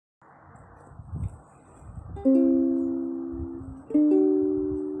We're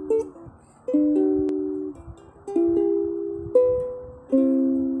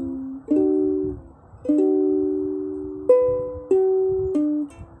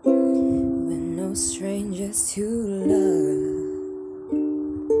no strangers to love.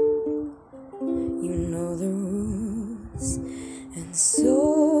 You know the rules, and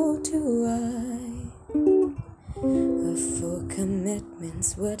so do I. A full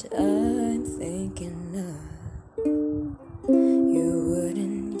commitment's what I'm thinking of. You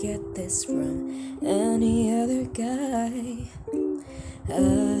wouldn't get this from any other guy. I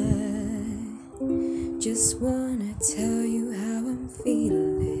just wanna tell you how I'm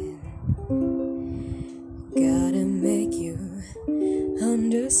feeling. Gotta make you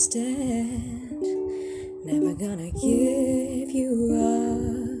understand. Never gonna give you up.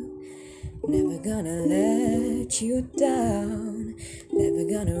 Never gonna let you down. Never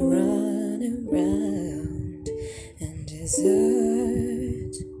gonna run around and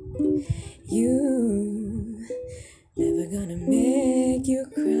desert you. Never gonna make you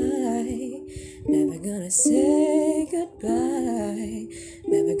cry. Never gonna say goodbye.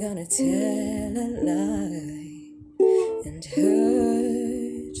 Never gonna tell a lie and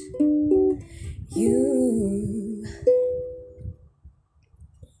hurt you.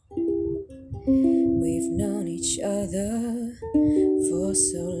 We've known each other for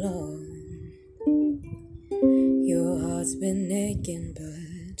so long. Your heart's been aching,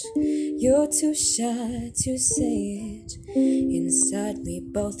 but you're too shy to say it. Inside we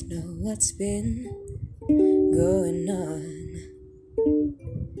both know what's been going on.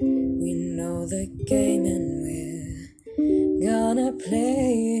 We know the game and we're gonna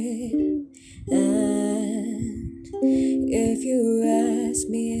play it. And if you ask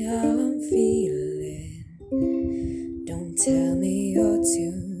me how I'm feeling, don't tell me you're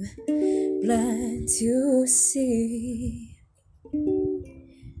too blind to see.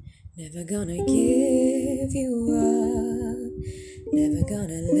 Never gonna give you up. Never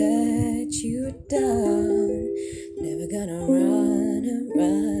gonna let you down. Never gonna run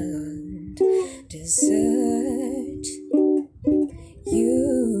around, desert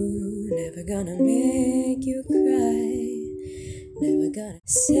you. Never gonna make you cry. Never gonna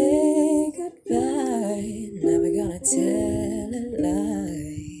say goodbye. Never gonna tell a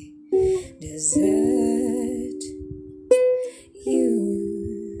lie, desert you.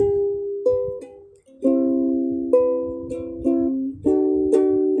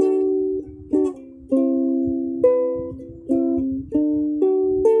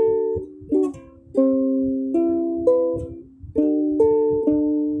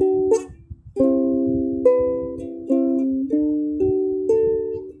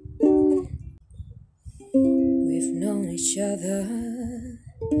 We've known each other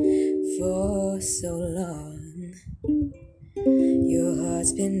for so long. Your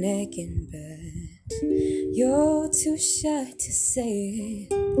heart's been aching, but you're too shy to say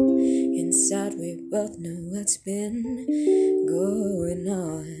it. Inside we both know what's been going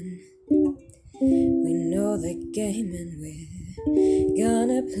on. We know the game and we're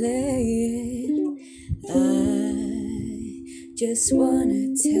gonna play it. I just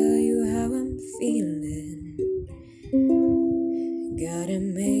wanna tell you how I'm feeling. Gotta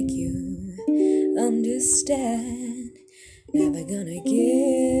make you understand. Never gonna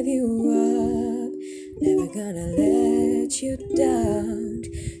give you up. Never gonna let you down.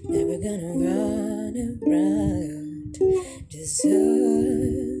 Never gonna run around,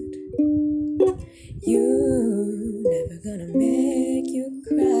 desert you. Never gonna make you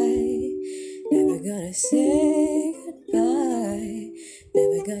cry. Never gonna say goodbye.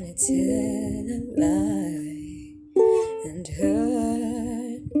 Never gonna tell a lie.